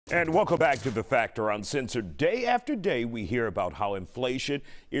And welcome back to The Factor Uncensored. Day after day, we hear about how inflation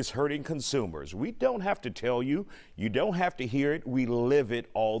is hurting consumers. We don't have to tell you, you don't have to hear it, we live it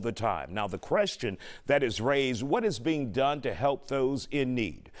all the time. Now, the question that is raised, what is being done to help those in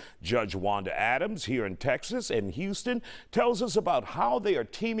need? Judge Wanda Adams here in Texas and Houston tells us about how they are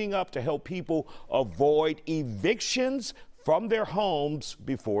teaming up to help people avoid evictions from their homes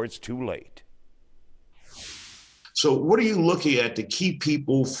before it's too late. So what are you looking at to keep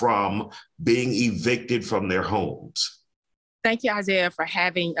people from being evicted from their homes? Thank you, Isaiah, for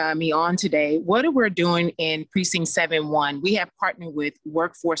having me on today. What we're doing in Precinct 7-1, we have partnered with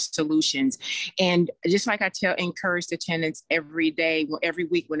Workforce Solutions. And just like I encourage the tenants every day, every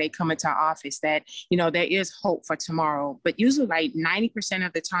week when they come into our office that, there is hope for tomorrow. But usually like 90%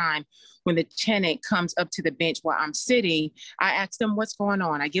 of the time when the tenant comes up to the bench where I'm sitting, I ask them what's going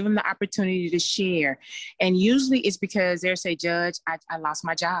on. I give them the opportunity to share. And usually it's because they'll say, Judge, I lost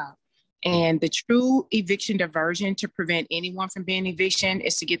my job. And the true eviction diversion to prevent anyone from being eviction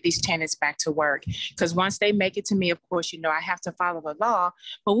is to get these tenants back to work. Because once they make it to me, of course, I have to follow the law,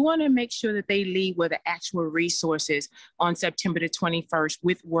 but we want to make sure that they leave with the actual resources on September the 21st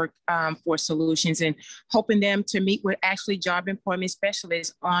with Workforce Solutions and hoping them to meet with actually job employment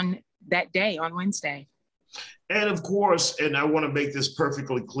specialists on that day, on Wednesday. And of course, and I want to make this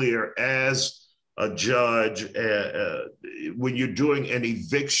perfectly clear, as a judge, when you're doing an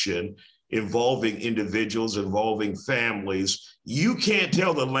eviction involving individuals, involving families, you can't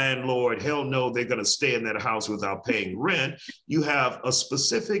tell the landlord, hell no, they're going to stay in that house without paying rent. You have a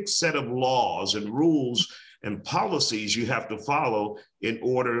specific set of laws and rules and policies you have to follow in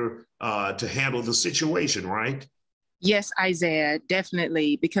order to handle the situation, right? Yes, Isaiah,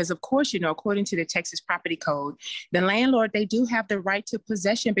 definitely. Because of course, according to the Texas Property Code, the landlord, they do have the right to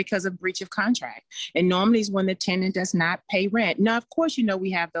possession because of breach of contract. And normally is when the tenant does not pay rent. Now, of course, we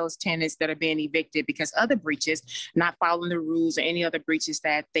have those tenants that are being evicted because other breaches, not following the rules or any other breaches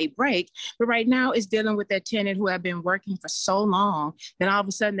that they break. But right now it's dealing with that tenant who have been working for so long that all of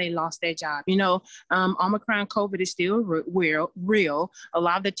a sudden they lost their job. Omicron COVID is still real. A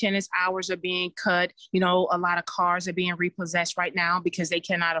lot of the tenants' hours are being cut. A lot of cars are being repossessed right now because they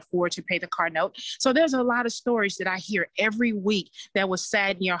cannot afford to pay the car note. So there's a lot of stories that I hear every week that will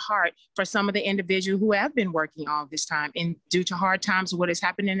sadden your heart for some of the individuals who have been working all this time, and due to hard times, what has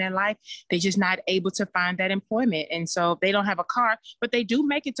happened in their life, they're just not able to find that employment. And so they don't have a car, but they do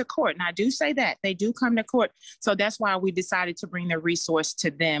make it to court. And I do say that they do come to court. So that's why we decided to bring the resource to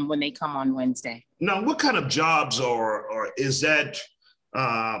them when they come on Wednesday. Now, what kind of jobs is that?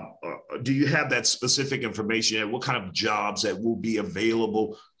 Do you have that specific information? And what kind of jobs that will be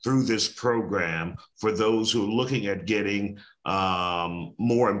available through this program for those who are looking at getting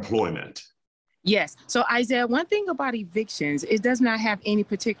more employment? Yes. So Isaiah, one thing about evictions, it does not have any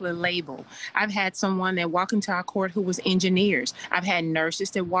particular label. I've had someone that walked into our court who was engineers. I've had nurses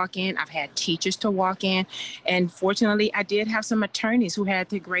that walk in. I've had teachers to walk in. And fortunately, I did have some attorneys who had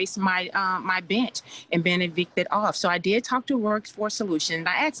to grace my my bench and been evicted off. So I did talk to Workforce Solutions.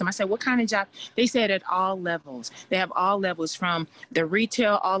 I asked them, I said, what kind of job? They said at all levels. They have all levels from the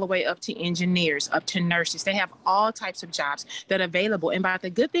retail all the way up to engineers, up to nurses. They have all types of jobs that are available. And the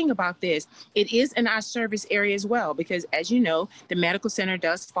good thing about this, it is in our service area as well, because as you know, the medical center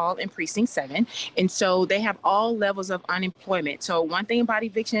does fall in Precinct 7. And so they have all levels of unemployment. So one thing about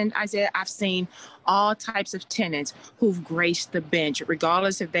eviction, Isaiah, I've seen all types of tenants who've graced the bench,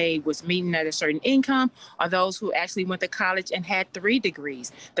 regardless if they was meeting at a certain income or those who actually went to college and had 3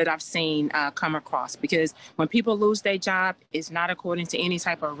 degrees that I've seen come across. Because when people lose their job, it's not according to any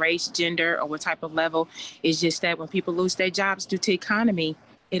type of race, gender, or what type of level. It's just that when people lose their jobs due to economy,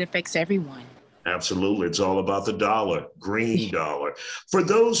 it affects everyone. Absolutely. It's all about the dollar, green dollar. For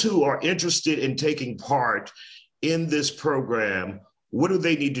those who are interested in taking part in this program, what do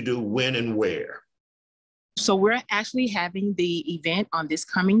they need to do, when and where? So we're actually having the event on this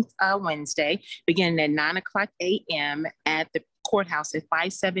coming Wednesday, beginning at 9:00 a.m. at the courthouse at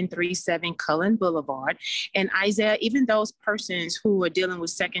 5737 Cullen Boulevard. And Isaiah, even those persons who are dealing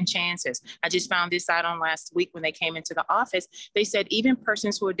with second chances, I just found this out on last week when they came into the office. They said even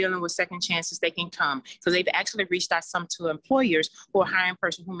persons who are dealing with second chances, they can come, because they've actually reached out some to employers who are hiring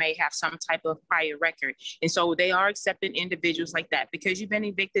persons who may have some type of prior record. And so they are accepting individuals like that. Because you've been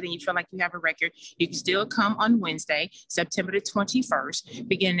evicted and you feel like you have a record, you can still come on Wednesday, September the 21st,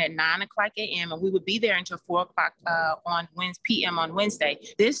 beginning at 9:00 a.m. And we will be there until 4 o'clock on p.m. on Wednesday.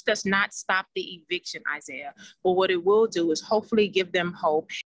 This does not stop the eviction, Isaiah, but what it will do is hopefully give them hope.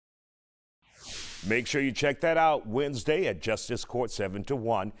 Make sure you check that out Wednesday at Justice Court 7 to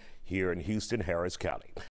 1 here in Houston, Harris County.